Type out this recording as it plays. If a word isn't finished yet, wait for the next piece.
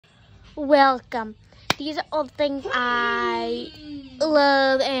welcome. These are all the things I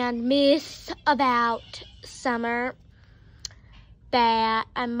love and miss about summer that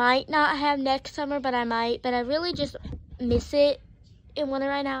I might not have next summer, but I might. But I really just miss it in winter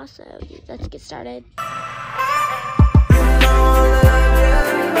right now, so let's get started.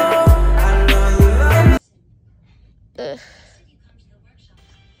 Ugh.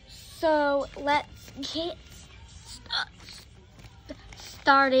 So let's get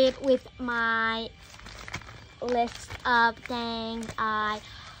started with my list of things I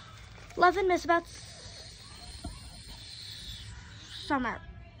love and miss about summer.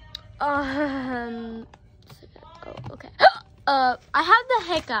 Okay. I have the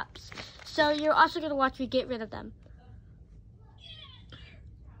hiccups, so you're also gonna watch me get rid of them.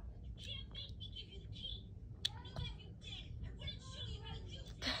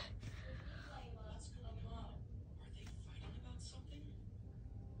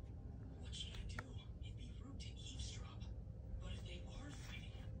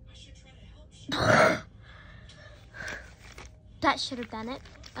 That should have done it.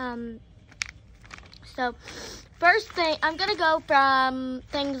 So first thing, I'm gonna go from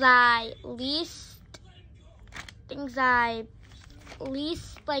things I least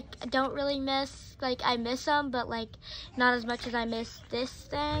like don't really miss. Like I miss them, but like not as much as I miss this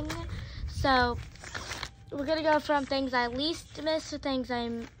thing. So we're gonna go from things I least miss to things I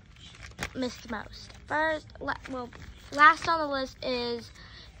miss the most. First, last on the list is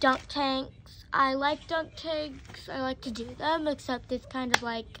dunk tanks. I like dunk tanks. I like to do them, except it's kind of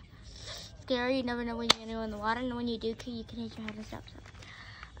like scary. You never know when you're gonna go in the water, and when you do, you can hit your head and stuff.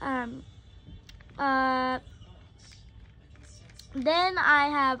 So, then I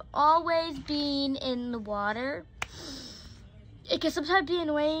have always been in the water. It can sometimes be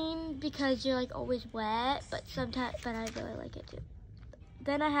annoying because you're like always wet, but I really like it too.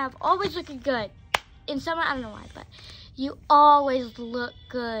 Then I have always looking good. In summer, I don't know why, but you always look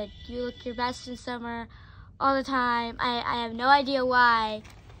good. You look your best in summer all the time. I have no idea why,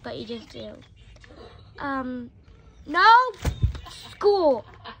 but you just do. No school.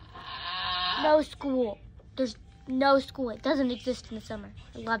 No school. There's no school. It doesn't exist in the summer.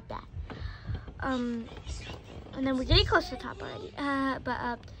 I love that. And then we're getting close to the top already.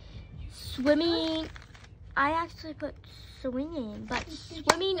 But swimming. I actually put swinging, but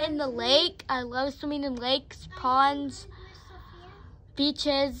swimming in the lake. I love swimming in lakes, ponds,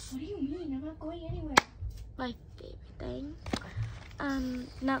 beaches. What do you mean? I'm not going anywhere. My favorite thing.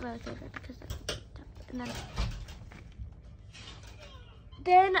 Not really favorite because that's tough. And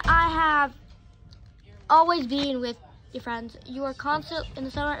then I have always being with your friends. You are constant in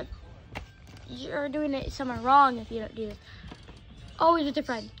the summer. You're doing it summer wrong if you don't do this. Always with your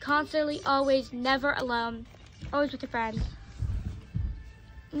friends. Constantly, always, never alone. Always with your friends.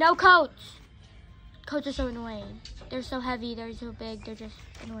 No coats. Coats are so annoying. They're so heavy, they're so big, they're just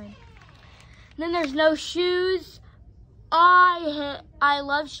annoying. And then there's no shoes. I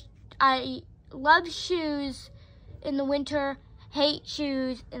love shoes in the winter, hate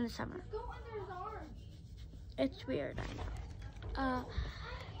shoes in the summer. Go under his arm. It's weird, I know.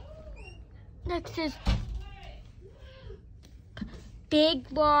 Next is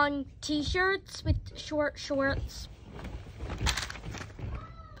big long t-shirts with short shorts,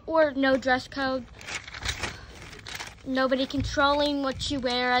 or no dress code. Nobody controlling what you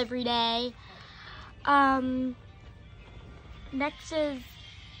wear every day. Next is,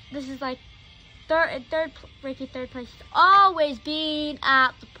 this is like third place. Always being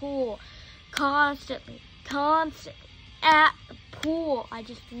at the pool, constantly at the pool. I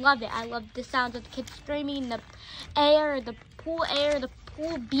just love it. I love the sounds of the kids screaming, the air, the pool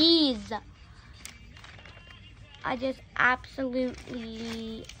bees. I just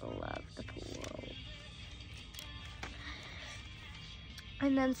absolutely love the pool.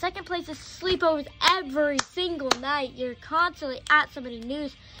 And then second place is sleepovers every single night. You're constantly at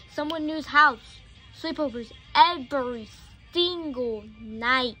someone new's house. Sleepovers every single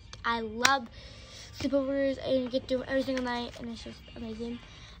night. I love sleepovers, and you get to do them every single night, and it's just amazing.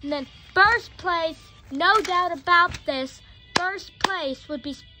 And then first place, no doubt about this, first place would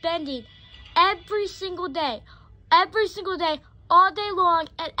be spending every single day, all day long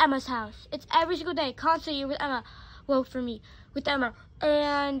at Emma's house. It's every single day, constantly with Emma. Well, for me, with Emma.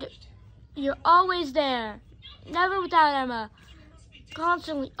 And you're always there, never without Emma.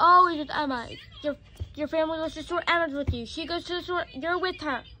 Constantly, always with Emma. Your family goes to the store, Emma's with you. She goes to the store, you're with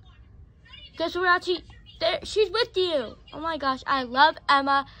her. Guess where else she's with you. Oh my gosh, I love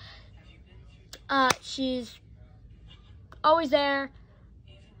Emma. She's always there.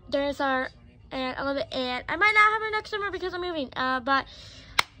 There's our, and I love it. And I might not have her next summer because I'm moving. But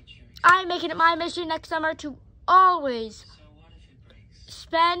I'm making it my mission next summer to always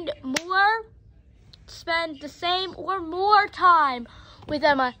spend the same or more time with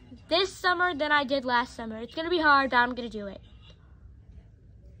Emma this summer than I did last summer. It's going to be hard, but I'm going to do it.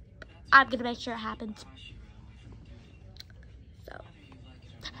 I'm going to make sure it happens. So,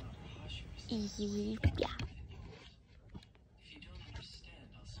 yeah.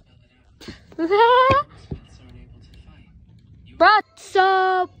 But,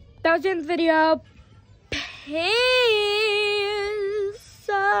 so, that was the end of the video. Peace.